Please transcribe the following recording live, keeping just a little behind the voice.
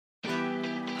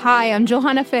Hi, I'm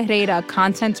Johanna Ferreira,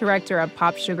 content director at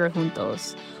Pop Sugar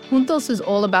Juntos. Juntos is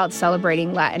all about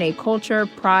celebrating Latinx culture,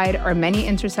 pride, our many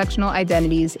intersectional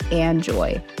identities, and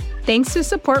joy. Thanks to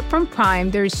support from Prime,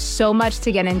 there's so much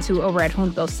to get into over at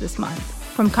Juntos this month.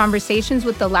 From conversations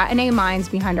with the Latinx minds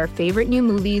behind our favorite new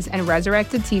movies and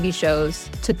resurrected TV shows,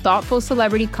 to thoughtful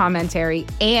celebrity commentary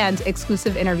and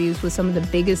exclusive interviews with some of the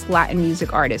biggest Latin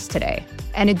music artists today.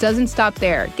 And it doesn't stop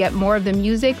there. Get more of the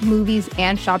music, movies,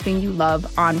 and shopping you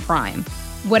love on Prime.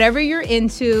 Whatever you're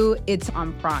into, it's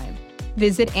on Prime.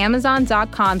 Visit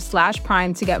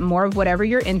Amazon.com/Prime to get more of whatever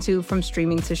you're into, from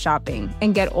streaming to shopping.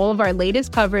 And get all of our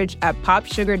latest coverage at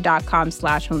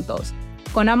popsugar.com/juntos.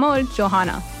 Con amor,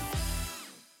 Johanna.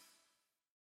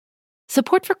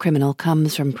 Support for Criminal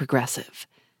comes from Progressive.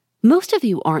 Most of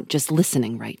you aren't just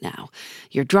listening right now.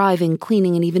 You're driving,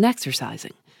 cleaning, and even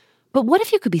exercising. But what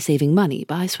if you could be saving money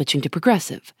by switching to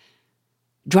Progressive?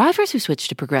 Drivers who switch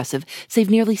to Progressive save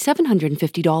nearly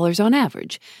 $750 on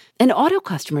average, and auto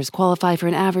customers qualify for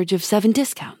an average of 7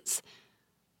 discounts.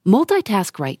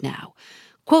 Multitask right now.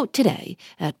 Quote today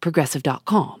at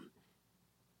Progressive.com.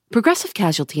 Progressive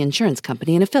Casualty Insurance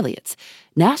Company and Affiliates.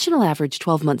 National average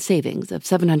 12-month savings of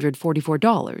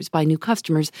 $744 by new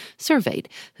customers surveyed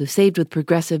who saved with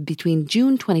Progressive between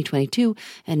June 2022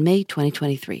 and May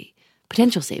 2023.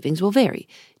 Potential savings will vary.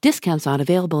 Discounts not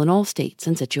available in all states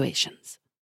and situations.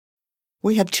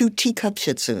 We have 2 teacup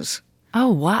Shih Tzus.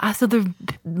 Oh, wow. So they're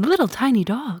little tiny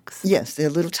dogs. Yes, they're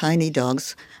little tiny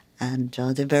dogs, and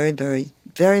they're very, very,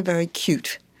 very, very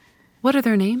cute. What are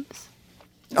their names?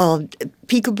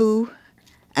 Peekaboo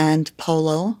and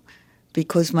Polo,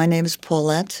 because my name is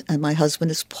Paulette and my husband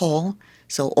is Paul.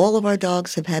 So all of our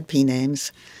dogs have had P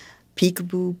names.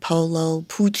 Peekaboo, Polo,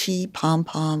 Poochie, Pom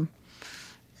Pom.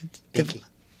 Pinky.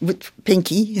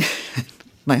 Pinky.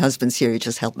 My husband's here. He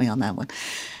just helped me on that one.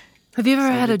 Have you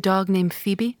ever had a dog named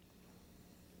Phoebe?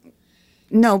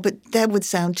 No, but that would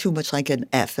sound too much like an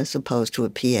F as opposed to a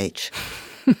PH.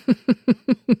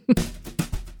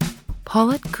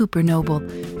 Paulette Cooper Noble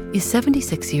is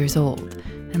 76 years old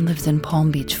and lives in Palm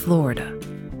Beach, Florida.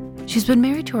 She's been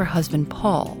married to her husband,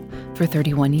 Paul, for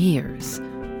 31 years.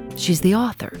 She's the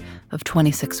author of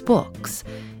 26 books,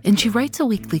 and she writes a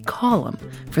weekly column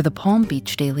for the Palm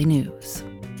Beach Daily News.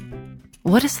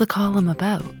 What is the column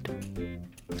about?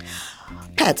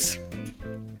 Pets.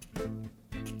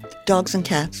 Dogs and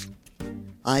cats.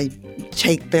 I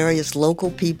take various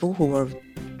local people who are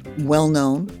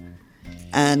well-known,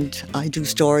 and I do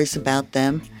stories about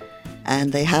them,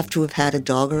 and they have to have had a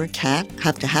dog or a cat,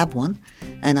 have to have one,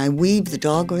 and I weave the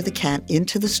dog or the cat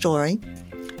into the story,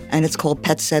 and it's called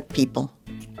Pet Set People.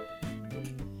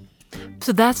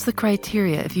 So that's the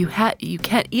criteria. If you can't,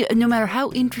 no matter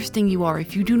how interesting you are,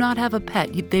 if you do not have a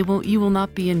pet, you will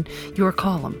not be in your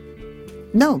column.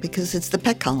 No, because it's the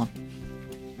pet column.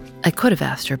 I could have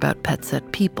asked her about Pet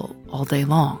Set People all day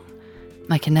long.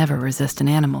 I can never resist an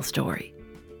animal story.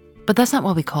 But that's not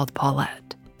what we called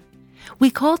Paulette. We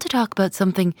called to talk about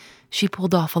something she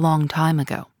pulled off a long time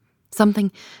ago,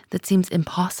 something that seems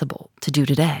impossible to do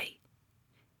today.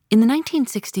 In the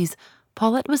 1960s,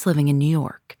 Paulette was living in New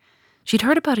York. She'd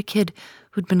heard about a kid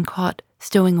who'd been caught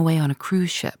stowing away on a cruise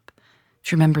ship.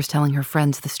 She remembers telling her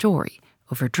friends the story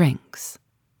over drinks.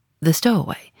 The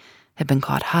stowaway had been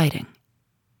caught hiding.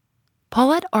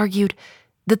 Paulette argued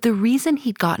that the reason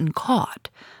he'd gotten caught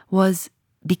was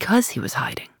because he was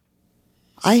hiding.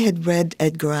 I had read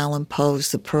Edgar Allan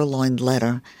Poe's The Purloined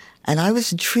Letter, and I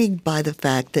was intrigued by the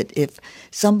fact that if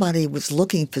somebody was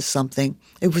looking for something,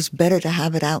 it was better to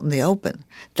have it out in the open.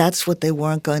 That's what they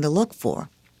weren't going to look for.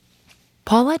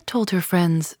 Paulette told her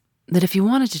friends that if you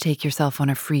wanted to take yourself on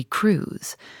a free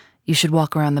cruise, you should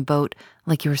walk around the boat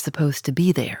like you were supposed to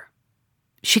be there.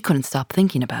 She couldn't stop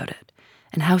thinking about it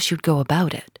and how she would go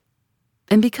about it.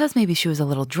 And because maybe she was a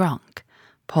little drunk,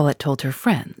 Paulette told her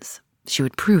friends she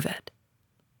would prove it.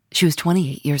 She was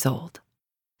 28 years old.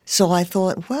 So I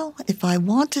thought, well, if I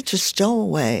wanted to stow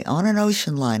away on an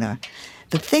ocean liner,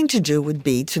 the thing to do would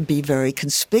be to be very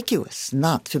conspicuous,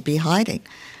 not to be hiding,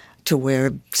 to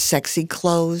wear sexy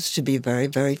clothes, to be very,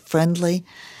 very friendly,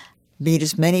 meet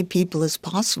as many people as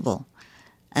possible.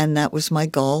 And that was my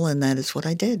goal, and that is what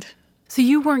I did. So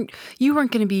you weren't going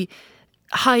to be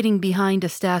hiding behind a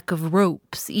stack of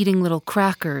ropes, eating little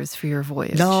crackers for your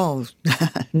voyage? No,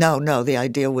 no. The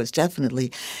idea was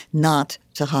definitely not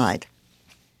to hide.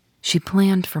 She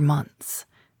planned for months,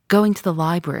 going to the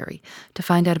library to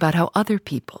find out about how other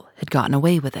people had gotten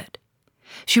away with it.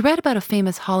 She read about a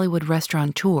famous Hollywood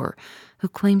restaurateur who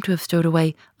claimed to have stowed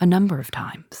away a number of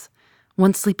times,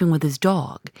 once sleeping with his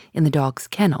dog in the dog's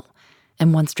kennel,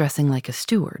 and once dressing like a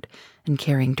steward and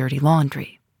carrying dirty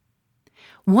laundry.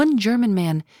 One German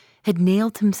man had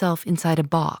nailed himself inside a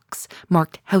box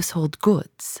marked household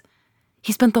goods.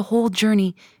 He spent the whole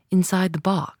journey inside the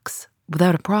box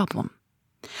without a problem.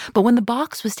 But when the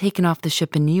box was taken off the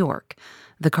ship in New York,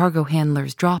 the cargo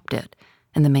handlers dropped it,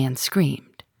 and the man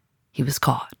screamed. He was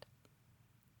caught.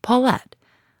 Paulette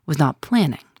was not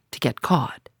planning to get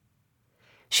caught.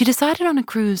 She decided on a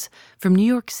cruise from New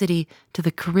York City to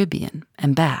the Caribbean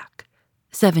and back,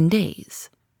 7 days.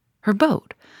 Her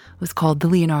boat was called the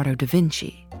Leonardo da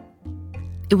Vinci.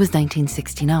 It was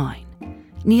 1969.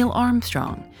 Neil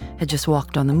Armstrong had just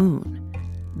walked on the moon.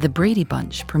 The Brady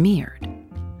Bunch premiered.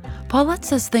 Paulette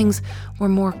says things were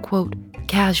more, quote,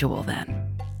 casual then,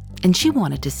 and she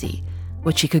wanted to see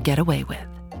what she could get away with.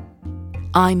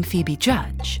 I'm Phoebe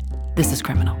Judge. This is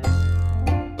Criminal.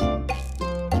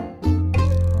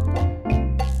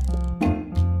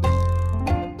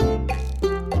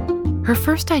 Her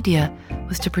first idea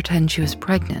was to pretend she was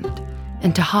pregnant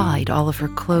and to hide all of her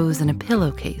clothes in a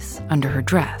pillowcase under her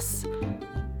dress.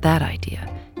 That idea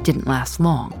didn't last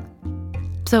long.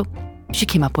 So she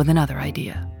came up with another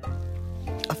idea.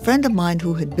 A friend of mine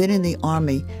who had been in the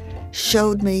Army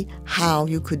showed me how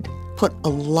you could put a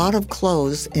lot of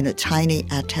clothes in a tiny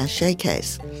attaché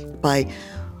case by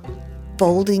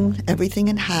folding everything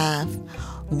in half,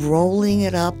 rolling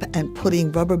it up, and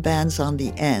putting rubber bands on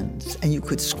the ends. And you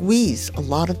could squeeze a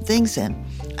lot of things in.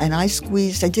 And I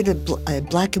did a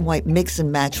black and white mix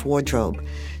and match wardrobe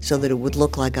so that it would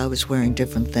look like I was wearing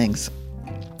different things.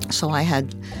 So I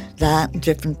had that,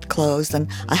 different clothes, and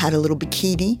I had a little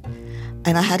bikini,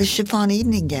 and I had a chiffon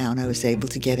evening gown I was able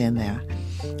to get in there.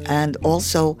 And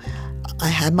also, I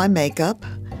had my makeup,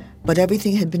 but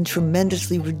everything had been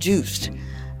tremendously reduced.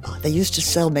 They used to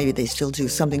sell, maybe they still do,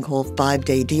 something called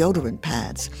 5-day deodorant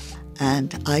pads.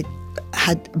 And I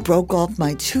had broke off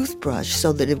my toothbrush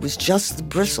so that it was just the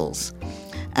bristles.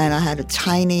 And I had a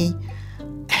tiny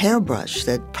hairbrush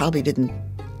that probably didn't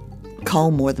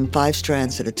comb more than 5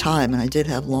 strands at a time, and I did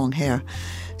have long hair.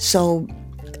 So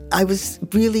I was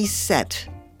really set.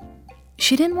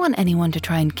 She didn't want anyone to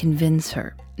try and convince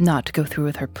her not to go through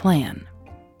with her plan.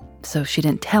 So she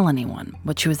didn't tell anyone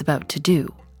what she was about to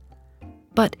do.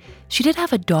 But she did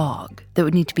have a dog that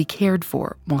would need to be cared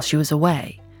for while she was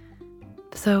away.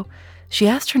 So she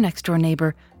asked her next-door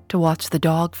neighbor to watch the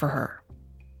dog for her.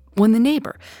 When the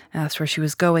neighbor asked where she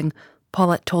was going,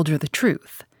 Paulette told her the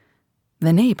truth.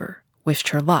 The neighbor wished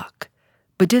her luck,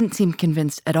 but didn't seem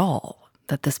convinced at all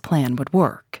that this plan would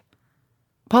work.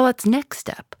 Paulette's next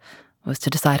step was to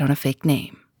decide on a fake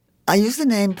name. I used the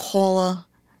name Paula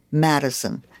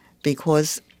Madison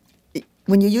because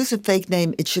when you use a fake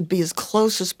name, it should be as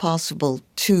close as possible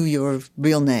to your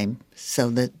real name so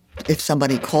that if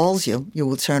somebody calls you, you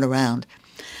will turn around.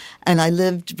 And I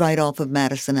lived right off of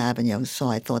Madison Avenue, so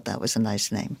I thought that was a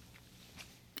nice name.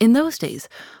 In those days,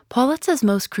 Paulette says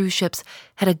most cruise ships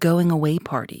had a going-away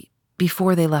party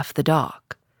before they left the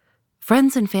dock.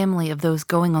 Friends and family of those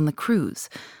going on the cruise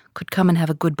could come and have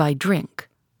a goodbye drink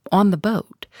on the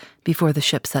boat before the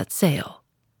ship set sail.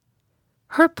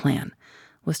 Her plan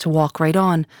was to walk right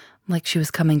on like she was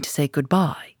coming to say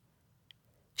goodbye.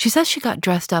 She says she got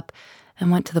dressed up and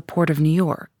went to the port of New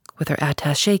York with her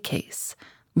attaché case,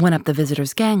 went up the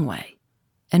visitor's gangway,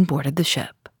 and boarded the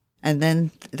ship. And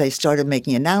then they started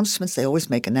making announcements. They always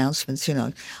make announcements,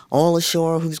 all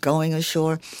ashore, who's going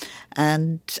ashore.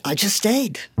 And I just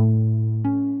stayed.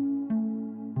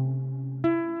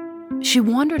 She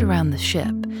wandered around the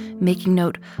ship, making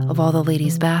note of all the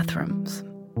ladies' bathrooms,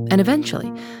 and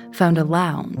eventually found a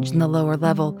lounge in the lower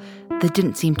level that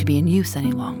didn't seem to be in use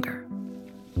any longer.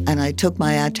 And I took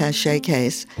my attaché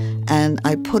case and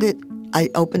I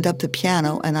opened up the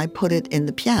piano and I put it in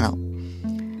the piano,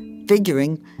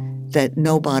 figuring that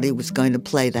nobody was going to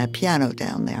play that piano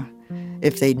down there.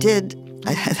 If they did,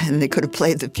 then they could have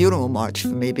played the funeral march for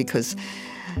me because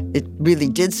it really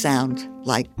did sound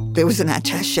like there was an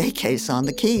attaché case on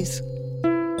the keys.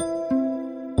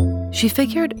 She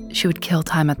figured she would kill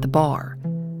time at the bar,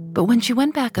 but when she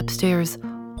went back upstairs,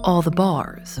 all the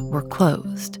bars were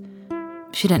closed.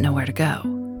 She didn't know where to go.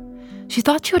 She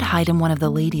thought she would hide in one of the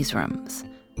ladies' rooms.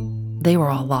 They were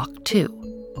all locked too,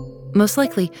 most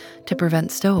likely to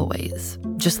prevent stowaways,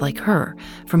 just like her,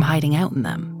 from hiding out in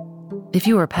them. If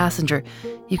you were a passenger,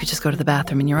 you could just go to the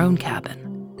bathroom in your own cabin.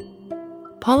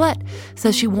 Paulette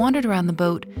says she wandered around the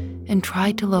boat and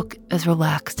tried to look as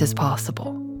relaxed as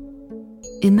possible.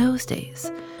 In those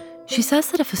days, she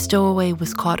says that if a stowaway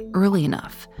was caught early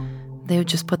enough, they would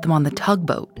just put them on the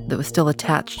tugboat that was still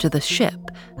attached to the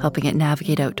ship, helping it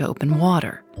navigate out to open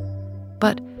water.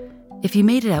 But if you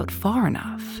made it out far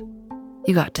enough,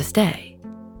 you got to stay.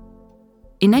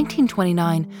 In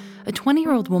 1929, a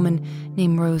 20-year-old woman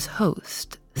named Rose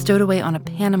Host stowed away on a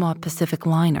Panama Pacific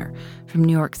liner from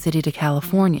New York City to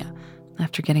California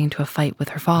after getting into a fight with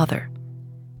her father.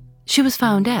 She was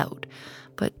found out,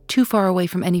 but too far away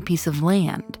from any piece of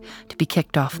land to be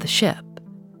kicked off the ship.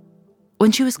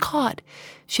 When she was caught,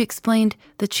 she explained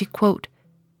that she, quote,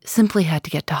 simply had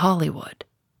to get to Hollywood.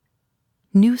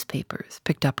 Newspapers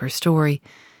picked up her story,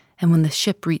 and when the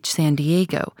ship reached San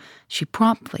Diego, she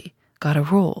promptly got a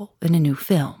role in a new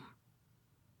film.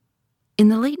 In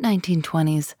the late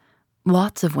 1920s,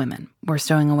 lots of women were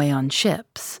stowing away on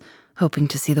ships, hoping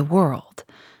to see the world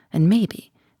and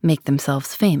maybe make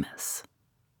themselves famous.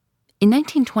 In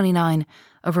 1929,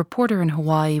 a reporter in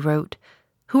Hawaii wrote,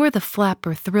 "Who are the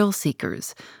flapper thrill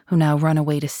seekers who now run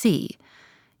away to sea,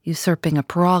 usurping a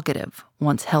prerogative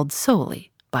once held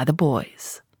solely by the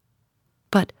boys?"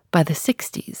 But by the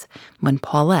 60s, when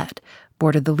Paulette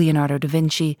boarded the Leonardo da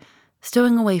Vinci,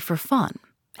 stowing away for fun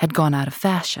had gone out of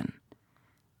fashion.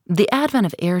 The advent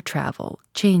of air travel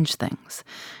changed things,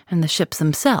 and the ships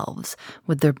themselves,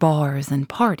 with their bars and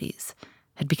parties,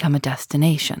 had become a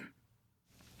destination.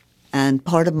 And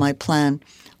part of my plan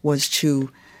was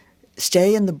to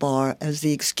stay in the bar as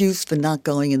the excuse for not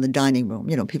going in the dining room.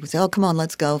 You know, people say, oh, come on,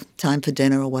 let's go, time for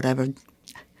dinner or whatever,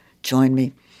 join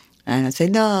me. And I say,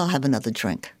 no, I'll have another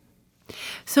drink.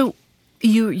 So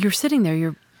you're sitting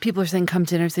there, people are saying, come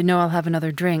to dinner, say, no, I'll have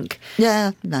another drink.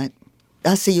 Yeah, right.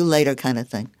 I'll see you later kind of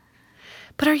thing.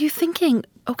 But are you thinking,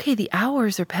 okay, the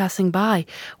hours are passing by,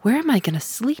 where am I going to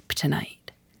sleep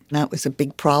tonight? That was a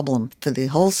big problem for the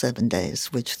whole 7 days,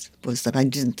 which was that I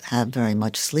didn't have very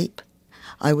much sleep.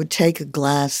 I would take a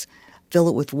glass, fill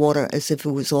it with water as if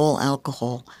it was all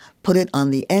alcohol, put it on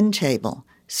the end table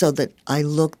so that I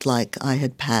looked like I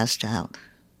had passed out.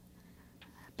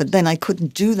 But then I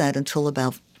couldn't do that until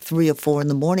about 3 or 4 in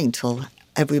the morning, till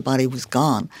everybody was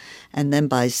gone. And then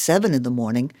by 7 in the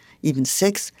morning, even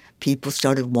 6, people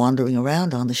started wandering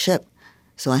around on the ship.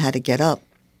 So I had to get up.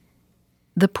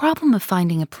 The problem of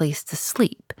finding a place to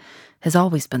sleep has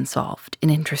always been solved in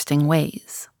interesting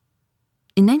ways.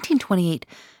 In 1928,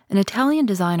 an Italian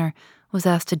designer was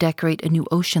asked to decorate a new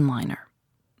ocean liner.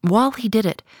 While he did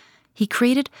it, he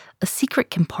created a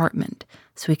secret compartment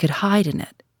so he could hide in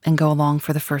it and go along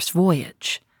for the first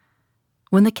voyage.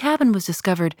 When the cabin was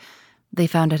discovered, they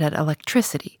found it had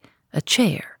electricity, a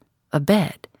chair, a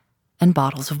bed, and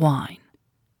bottles of wine.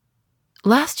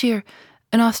 Last year,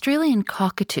 an Australian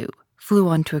cockatoo flew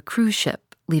onto a cruise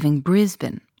ship leaving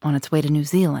Brisbane on its way to New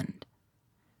Zealand.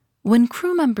 When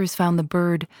crew members found the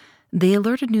bird, they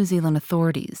alerted New Zealand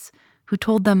authorities, who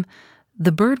told them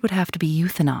the bird would have to be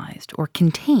euthanized or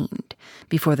contained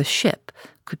before the ship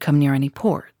could come near any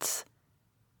ports.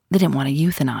 They didn't want to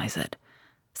euthanize it,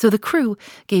 so the crew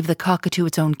gave the cockatoo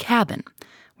its own cabin,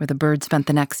 where the bird spent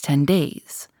the next 10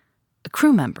 days. A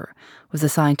crew member was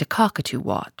assigned to cockatoo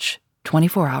watch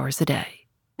 24 hours a day.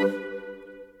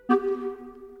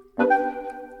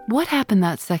 What happened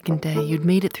that second day? You'd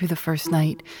made it through the first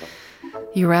night.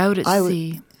 You were out at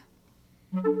sea.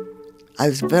 I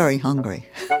was very hungry.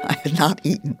 I had not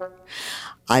eaten.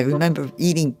 I remember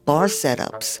eating bar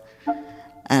setups.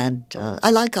 And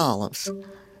I like olives.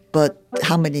 But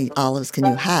how many olives can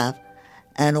you have?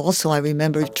 And also I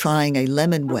remember trying a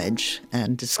lemon wedge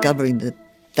and discovering that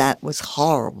that was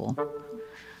horrible.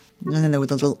 And then there were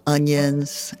the little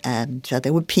onions, and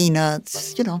there were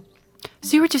peanuts, you know.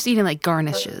 So you were just eating like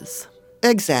garnishes?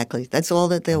 Exactly. That's all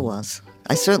that there was.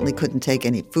 I certainly couldn't take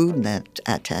any food in that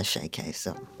attaché case.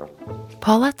 So.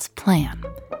 Paulette's plan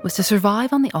was to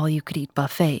survive on the all-you-could-eat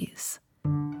buffets.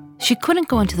 She couldn't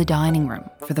go into the dining room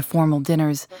for the formal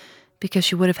dinners because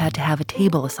she would have had to have a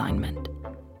table assignment.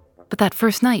 But that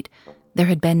first night, there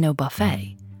had been no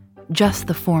buffet, just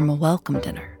the formal welcome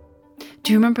dinner.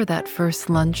 Do you remember that first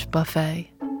lunch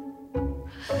buffet?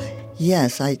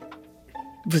 Yes, I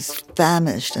was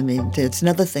famished. I mean, it's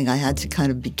another thing I had to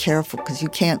kind of be careful because you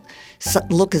can't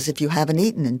look as if you haven't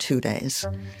eaten in 2 days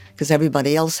because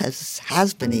everybody else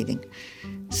has been eating.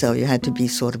 So you had to be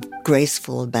sort of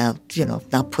graceful about,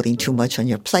 not putting too much on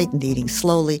your plate and eating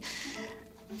slowly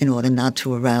in order not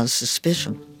to arouse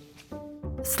suspicion.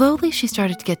 Slowly, she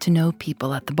started to get to know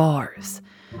people at the bars.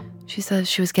 She says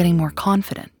she was getting more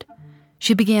confident.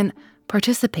 She began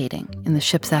participating in the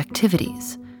ship's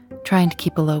activities, trying to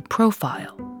keep a low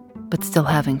profile, but still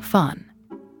having fun.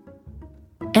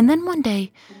 And then one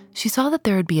day, she saw that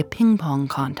there would be a ping pong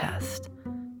contest.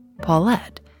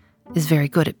 Paulette is very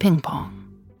good at ping pong.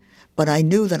 But I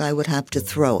knew that I would have to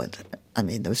throw it. I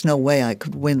mean, there was no way I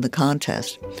could win the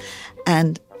contest.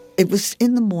 And it was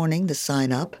in the morning to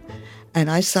sign up, and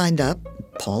I signed up,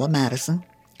 Paula Madison,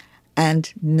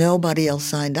 And nobody else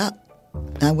signed up.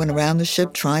 I went around the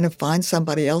ship trying to find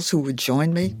somebody else who would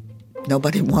join me.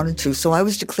 Nobody wanted to, so I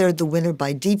was declared the winner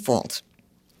by default.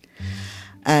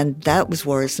 And that was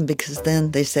worrisome because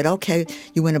then they said, okay,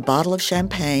 you win a bottle of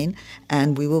champagne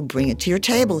and we will bring it to your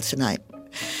table tonight.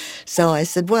 So I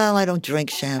said, well, I don't drink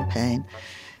champagne.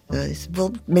 They said,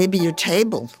 well, maybe your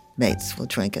table mates will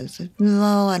drink it. I said,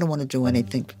 no, I don't want to do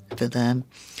anything for them.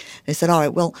 They said, all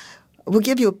right, well, we'll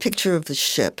give you a picture of the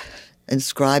ship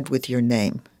inscribed with your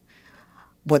name.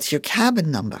 What's your cabin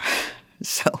number?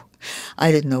 So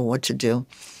I didn't know what to do.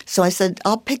 So I said,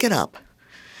 I'll pick it up.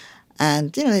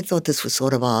 And, they thought this was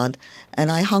sort of odd.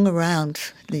 And I hung around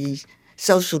the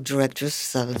social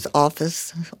director's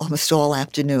office almost all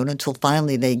afternoon until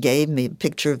finally they gave me a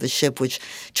picture of the ship, which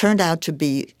turned out to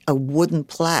be a wooden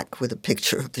plaque with a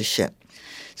picture of the ship.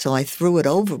 So I threw it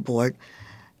overboard,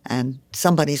 and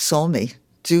somebody saw me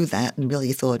do that and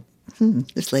really thought,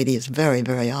 this lady is very,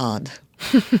 very odd.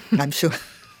 I'm sure.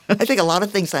 I think a lot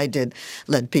of things I did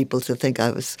led people to think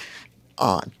I was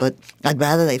odd, but I'd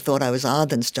rather they thought I was odd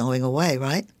than stowing away,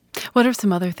 right? What are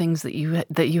some other things that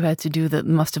you had to do that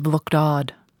must have looked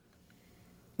odd?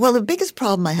 Well, the biggest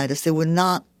problem I had is there were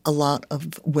not a lot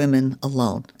of women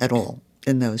alone at all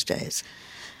in those days.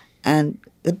 And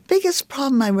the biggest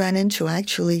problem I ran into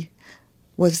actually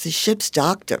was the ship's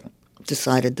doctor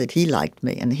decided that he liked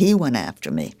me, and he went after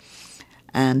me.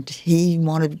 And he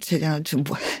wanted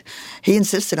to, he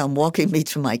insisted on walking me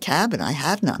to my cabin. I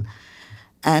had none.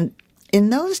 And in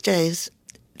those days,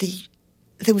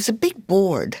 there was a big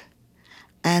board,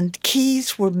 and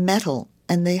keys were metal,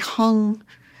 and they hung,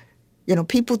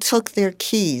 people took their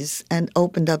keys and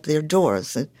opened up their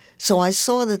doors. So I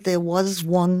saw that there was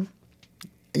one,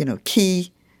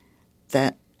 key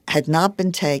that had not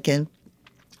been taken,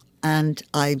 and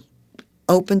I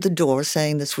opened the door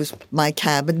saying this was my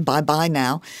cabin, bye-bye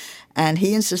now. And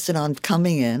he insisted on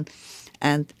coming in.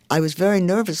 And I was very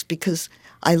nervous because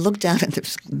I looked down and there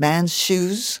was man's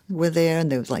shoes were there and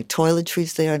there was like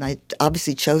toiletries there. And I'd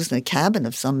obviously chosen a cabin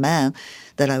of some man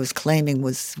that I was claiming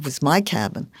was my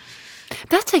cabin.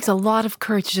 That takes a lot of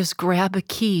courage to just grab a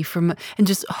key and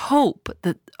just hope.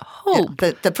 Yeah,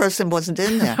 but the person wasn't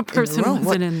in there. The person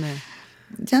wasn't in there.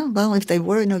 Yeah, well, if they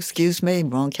were, excuse me,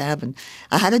 wrong cabin.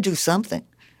 I had to do something.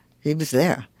 He was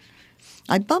there.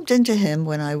 I bumped into him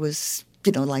when I was,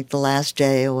 like the last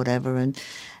day or whatever,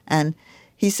 and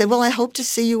he said, well, I hope to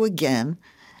see you again.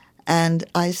 And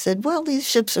I said, well, these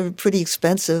ships are pretty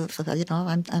expensive.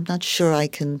 I'm not sure I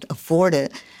can afford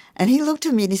it. And he looked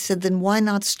at me and he said, then why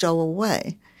not stow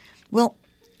away? Well,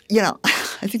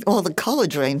 I think all the color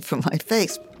drained from my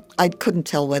face. I couldn't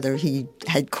tell whether he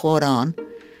had caught on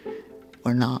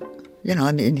or not.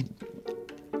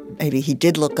 Maybe he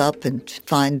did look up and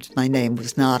find my name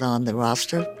was not on the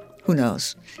roster. Who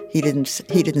knows? He didn't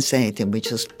say anything. We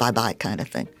just bye-bye kind of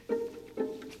thing.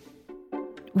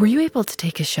 Were you able to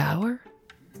take a shower?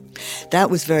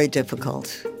 That was very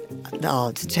difficult,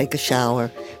 to take a shower,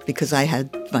 because I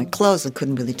had my clothes. I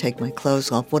couldn't really take my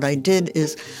clothes off. What I did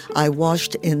is I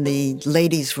washed in the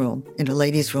ladies' room, in a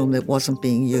ladies' room that wasn't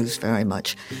being used very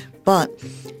much. But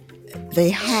they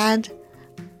had...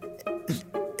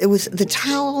 the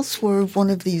towels were one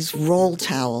of these roll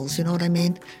towels, you know what I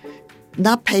mean?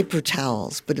 Not paper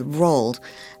towels, but it rolled.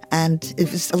 And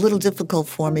it was a little difficult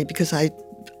for me because I'm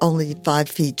only 5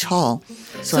 feet tall,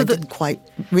 so I didn't quite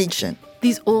reach it.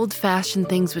 These old-fashioned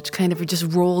things which kind of just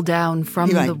roll down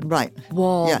from the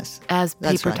wall as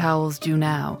paper towels do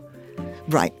now.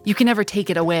 Right. You can never take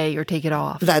it away or take it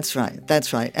off. That's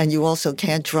right. And you also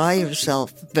can't dry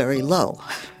yourself very low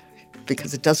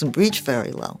because it doesn't reach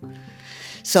very low.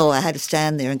 So I had to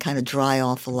stand there and kind of dry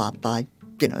off a lot by,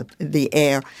 the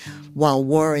air while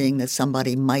worrying that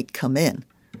somebody might come in.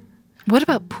 What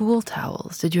about pool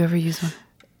towels? Did you ever use one?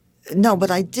 No,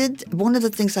 but I did. One of the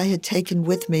things I had taken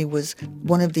with me was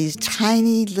one of these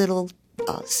tiny little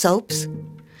soaps.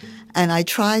 And I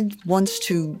tried once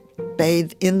to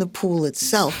bathe in the pool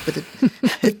itself, but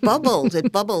it bubbled.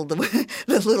 It bubbled.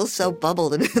 The little soap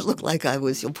bubbled, and it looked like I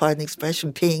was, you'll pardon the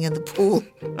expression, peeing in the pool.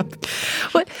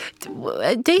 What?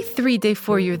 Day 3, day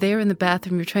 4, you're there in the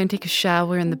bathroom. You're trying to take a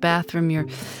shower in the bathroom.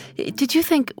 Did you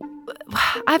think,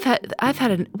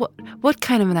 what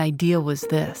kind of an idea was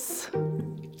this?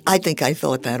 I think I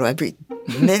thought that every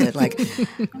minute, like.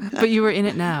 But you were in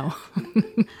it now.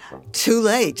 Too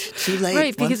late.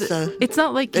 Right, because it's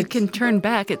not like you can turn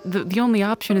back. The only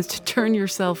option is to turn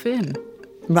yourself in.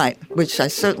 Right, which I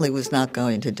certainly was not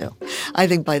going to do. I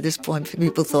think by this point,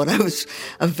 people thought I was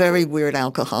a very weird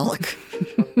alcoholic.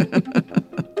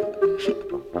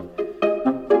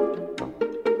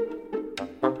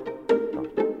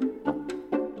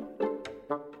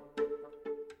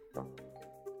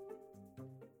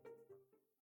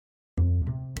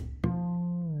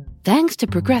 Thanks to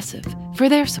Progressive for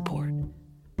their support.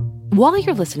 While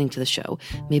you're listening to the show,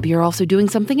 maybe you're also doing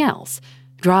something else.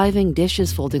 Driving,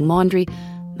 dishes, folding laundry.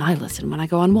 I listen when I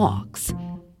go on walks.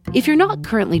 If you're not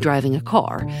currently driving a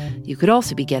car, you could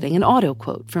also be getting an auto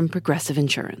quote from Progressive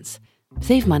Insurance.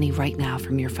 Save money right now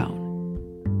from your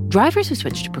phone. Drivers who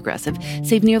switch to Progressive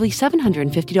save nearly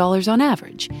 $750 on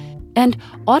average, and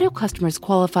auto customers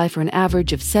qualify for an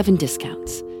average of 7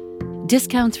 discounts.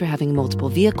 Discounts for having multiple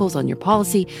vehicles on your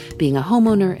policy, being a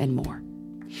homeowner, and more.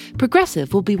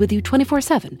 Progressive will be with you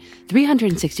 24/7,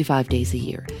 365 days a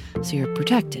year, so you're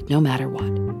protected no matter what.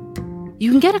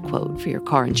 You can get a quote for your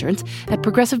car insurance at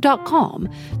Progressive.com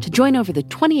to join over the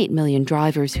 28 million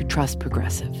drivers who trust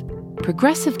Progressive.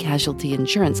 Progressive Casualty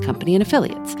Insurance Company and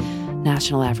Affiliates.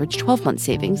 National average 12-month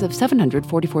savings of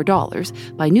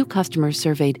 $744 by new customers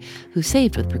surveyed who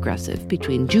saved with Progressive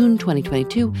between June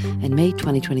 2022 and May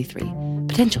 2023.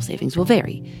 Potential savings will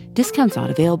vary. Discounts not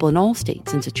available in all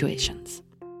states and situations.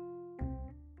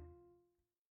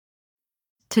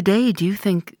 Today, do you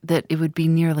think that it would be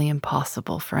nearly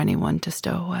impossible for anyone to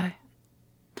stow away?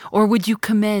 Or would you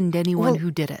commend anyone who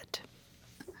did it?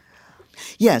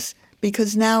 Yes,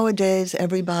 because nowadays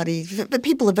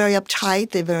people are very uptight,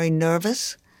 they're very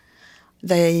nervous.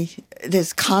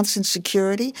 There's constant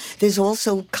security. There's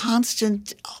also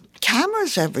constant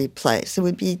cameras every place. It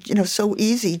would be, so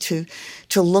easy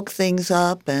to look things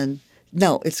up. And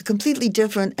no, it's completely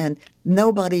different, and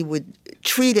nobody would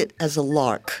treat it as a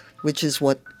lark, which is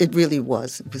what it really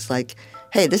was. It was like,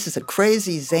 hey, this is a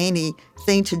crazy, zany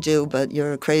thing to do, but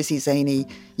you're a crazy, zany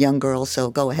young girl, so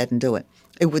go ahead and do it.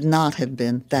 It would not have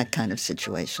been that kind of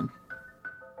situation.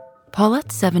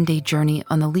 Paulette's 7-day journey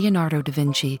on the Leonardo da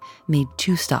Vinci made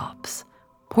 2 stops,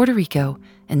 Puerto Rico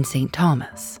and St.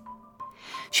 Thomas.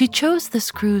 She chose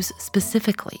this cruise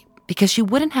specifically because she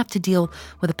wouldn't have to deal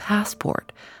with a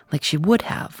passport like she would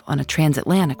have on a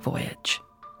transatlantic voyage.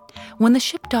 When the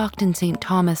ship docked in St.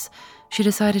 Thomas, she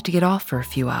decided to get off for a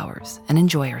few hours and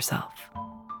enjoy herself.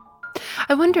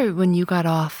 I wonder, when you got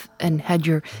off and had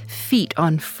your feet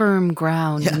on firm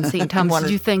ground in St. Thomas,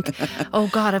 did you think, oh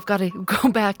God, I've got to go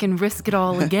back and risk it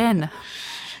all again?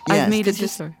 Yes, I've made it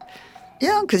this far.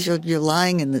 Yeah, because you're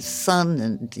lying in the sun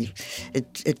and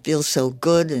it feels so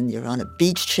good, and you're on a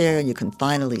beach chair and you can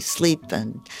finally sleep,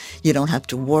 and you don't have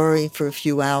to worry for a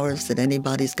few hours that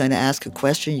anybody's going to ask a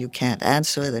question you can't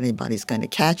answer, that anybody's going to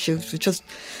catch you. It's just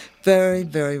very,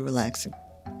 very relaxing.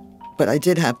 But I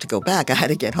did have to go back. I had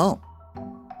to get home.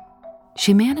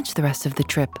 She managed the rest of the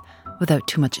trip without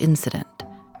too much incident.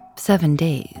 7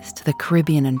 days to the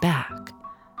Caribbean and back.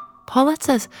 Paulette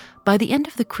says by the end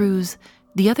of the cruise,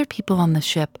 the other people on the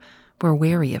ship were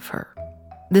wary of her.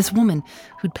 This woman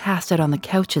who'd passed out on the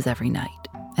couches every night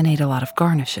and ate a lot of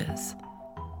garnishes.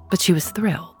 But she was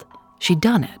thrilled. She'd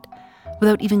done it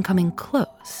without even coming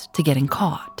close to getting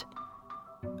caught.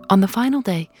 On the final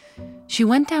day, she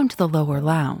went down to the lower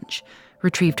lounge,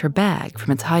 retrieved her bag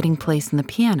from its hiding place in the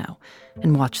piano,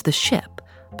 and watched the ship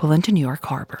pull into New York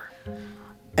Harbor.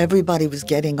 Everybody was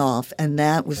getting off, and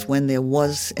that was when there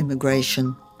was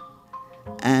immigration.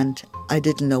 And I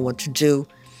didn't know what to do.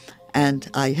 And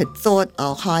I had thought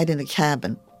I'll hide in a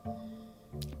cabin.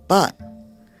 But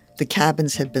the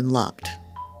cabins had been locked.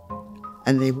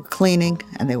 And they were cleaning,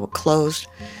 and they were closed.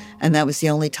 And that was the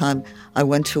only time I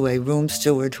went to a room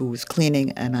steward who was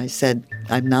cleaning, and I said,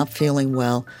 I'm not feeling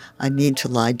well. I need to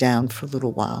lie down for a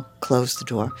little while. Close the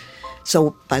door.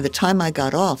 So by the time I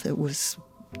got off, it was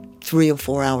 3 or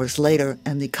 4 hours later,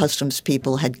 and the customs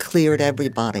people had cleared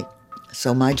everybody.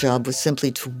 So my job was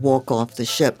simply to walk off the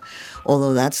ship,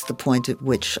 although that's the point at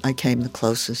which I came the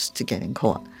closest to getting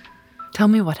caught. Tell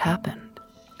me what happened.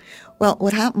 Well,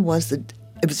 what happened was that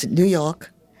it was in New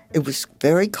York. It was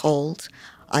very cold.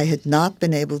 I had not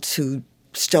been able to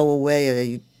stow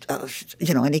away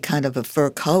any kind of a fur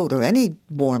coat or any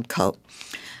warm coat.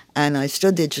 And I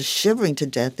stood there just shivering to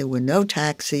death. There were no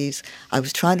taxis. I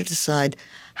was trying to decide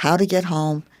how to get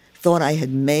home, thought I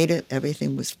had made it.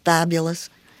 Everything was fabulous.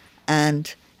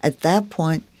 And at that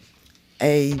point,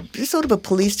 a sort of a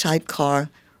police-type car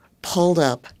pulled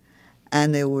up,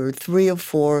 and there were 3 or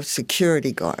 4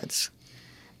 security guards.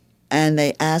 And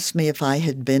they asked me if I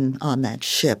had been on that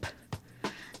ship.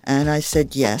 And I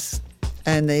said yes.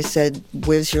 And they said,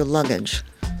 where's your luggage?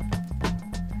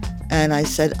 And I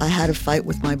said, I had a fight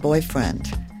with my boyfriend.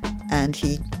 And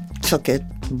he took it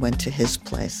and went to his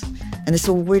place. And they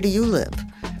said, well, where do you live?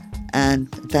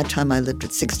 And at that time, I lived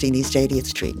at 16 East 80th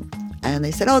Street. And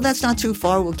they said, oh, that's not too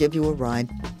far. We'll give you a ride.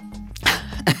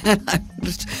 And I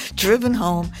was driven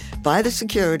home by the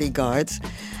security guards.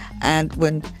 And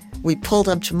when we pulled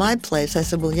up to my place, I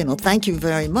said, well, thank you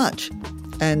very much.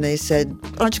 And they said,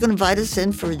 aren't you going to invite us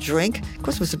in for a drink? Of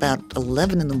course, it was about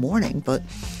 11 in the morning, but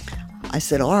I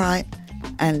said, all right.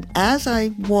 And as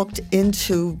I walked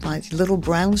into my little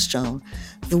brownstone,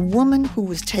 the woman who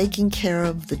was taking care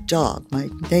of the dog, my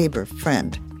neighbor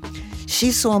friend,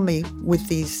 she saw me with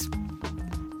these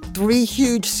 3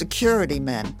 huge security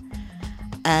men,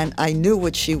 and I knew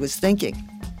what she was thinking.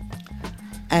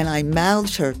 And I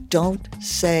mouthed her, don't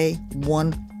say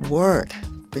one word,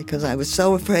 because I was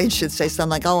so afraid she'd say something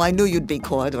like, oh, I knew you'd be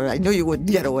caught, or I knew you wouldn't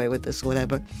get away with this, or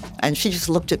whatever. And she just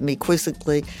looked at me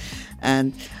quizzically,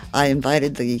 and I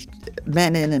invited the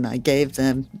men in, and I gave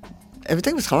them,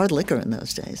 everything was hard liquor in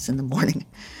those days, in the morning.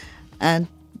 And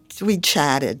we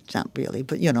chatted, not really,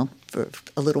 but, for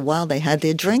a little while they had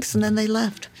their drinks, and then they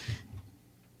left.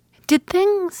 Did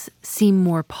things seem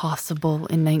more possible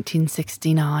in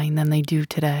 1969 than they do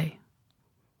today?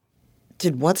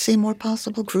 Did what seem more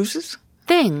possible? Cruises?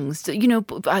 Things, stowing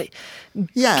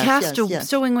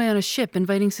away on a ship,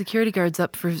 inviting security guards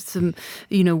up for some,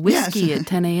 whiskey at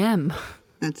 10 a.m.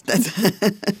 That's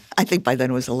I think by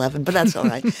then it was 11, but that's all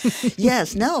right.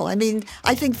 Yes, no, I mean,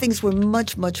 I think things were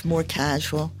much, much more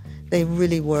casual. They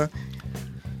really were.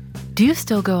 Do you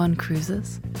still go on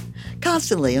cruises?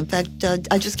 Constantly. In fact,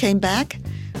 I just came back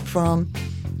from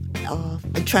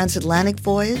a transatlantic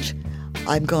voyage.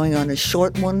 I'm going on a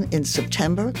short one in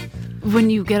September. When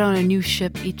you get on a new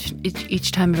ship,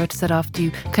 each time you're about to set off, do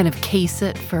you kind of case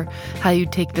it for how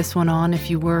you'd take this one on if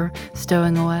you were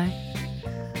stowing away?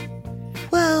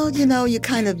 Well, you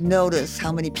kind of notice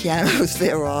how many pianos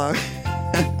there are.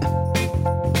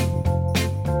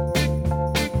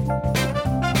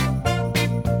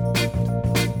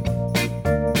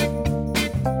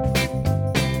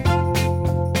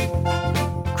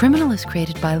 Criminal is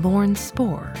created by Lauren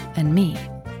Spohr and me.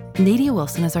 Nadia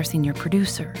Wilson is our senior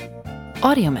producer.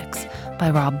 Audio mix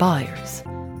by Rob Byers.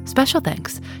 Special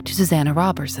thanks to Susanna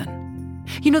Robertson.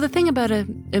 The thing about a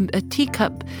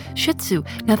teacup Shih Tzu,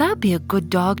 now that'd be a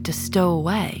good dog to stow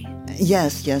away.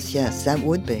 Yes, that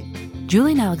would be.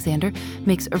 Julian Alexander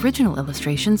makes original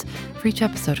illustrations for each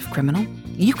episode of Criminal.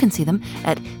 You can see them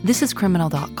at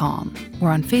thisiscriminal.com. We're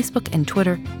on Facebook and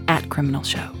Twitter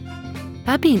 @CriminalShow.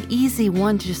 That'd be an easy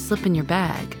one to just slip in your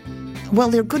bag. Well,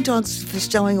 they're good dogs for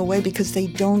stowing away because they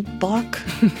don't bark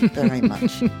very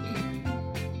much.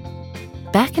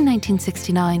 Back in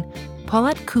 1969,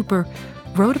 Paulette Cooper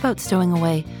wrote about stowing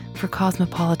away for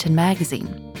Cosmopolitan magazine.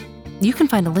 You can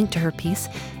find a link to her piece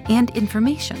and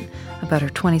information about her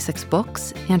 26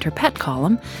 books and her pet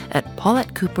column at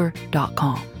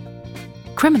paulettecooper.com.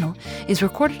 Criminal is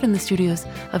recorded in the studios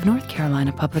of North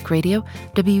Carolina Public Radio,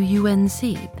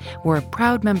 WUNC. We're a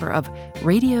proud member of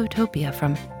Radiotopia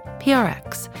from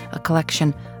PRX, a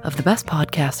collection of the best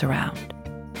podcasts around.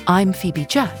 I'm Phoebe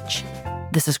Judge.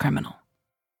 This is Criminal.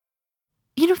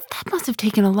 That must have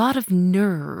taken a lot of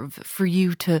nerve for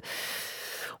you to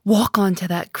walk onto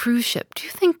that cruise ship. Do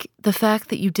you think the fact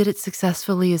that you did it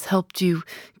successfully has helped you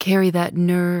carry that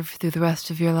nerve through the rest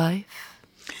of your life?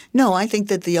 No, I think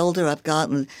that the older I've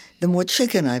gotten, the more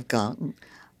chicken I've gotten.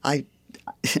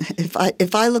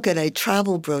 If I look at a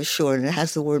travel brochure and it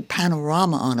has the word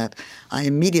panorama on it, I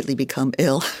immediately become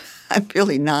ill. I'm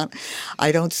really not.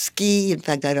 I don't ski. In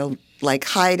fact, I don't like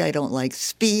height. I don't like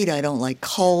speed. I don't like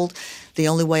cold. The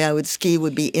only way I would ski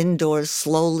would be indoors,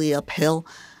 slowly uphill.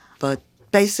 But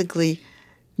basically,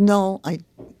 no, I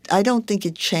don't think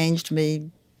it changed me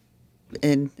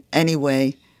in any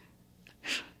way.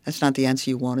 That's not the answer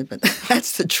you wanted, but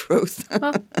that's the truth.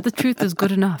 Well, the truth is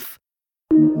good enough.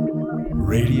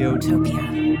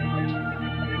 Radiotopia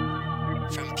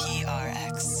from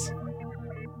PRX.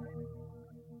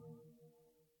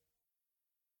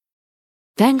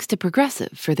 Thanks to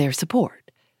Progressive for their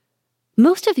support.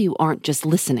 Most of you aren't just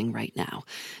listening right now.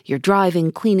 You're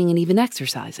driving, cleaning, and even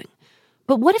exercising.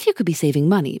 But what if you could be saving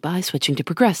money by switching to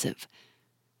Progressive?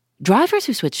 Drivers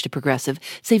who switch to Progressive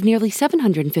save nearly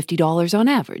 $750 on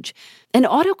average, and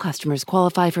auto customers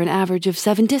qualify for an average of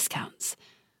 7 discounts.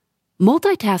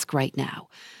 Multitask right now.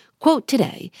 Quote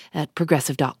today at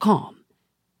Progressive.com.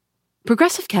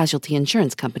 Progressive Casualty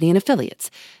Insurance Company and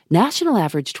Affiliates. National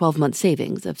average 12-month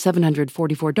savings of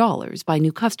 $744 by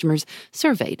new customers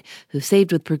surveyed who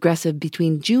saved with Progressive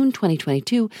between June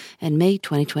 2022 and May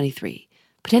 2023.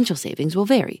 Potential savings will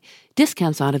vary.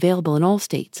 Discounts not available in all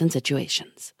states and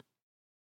situations.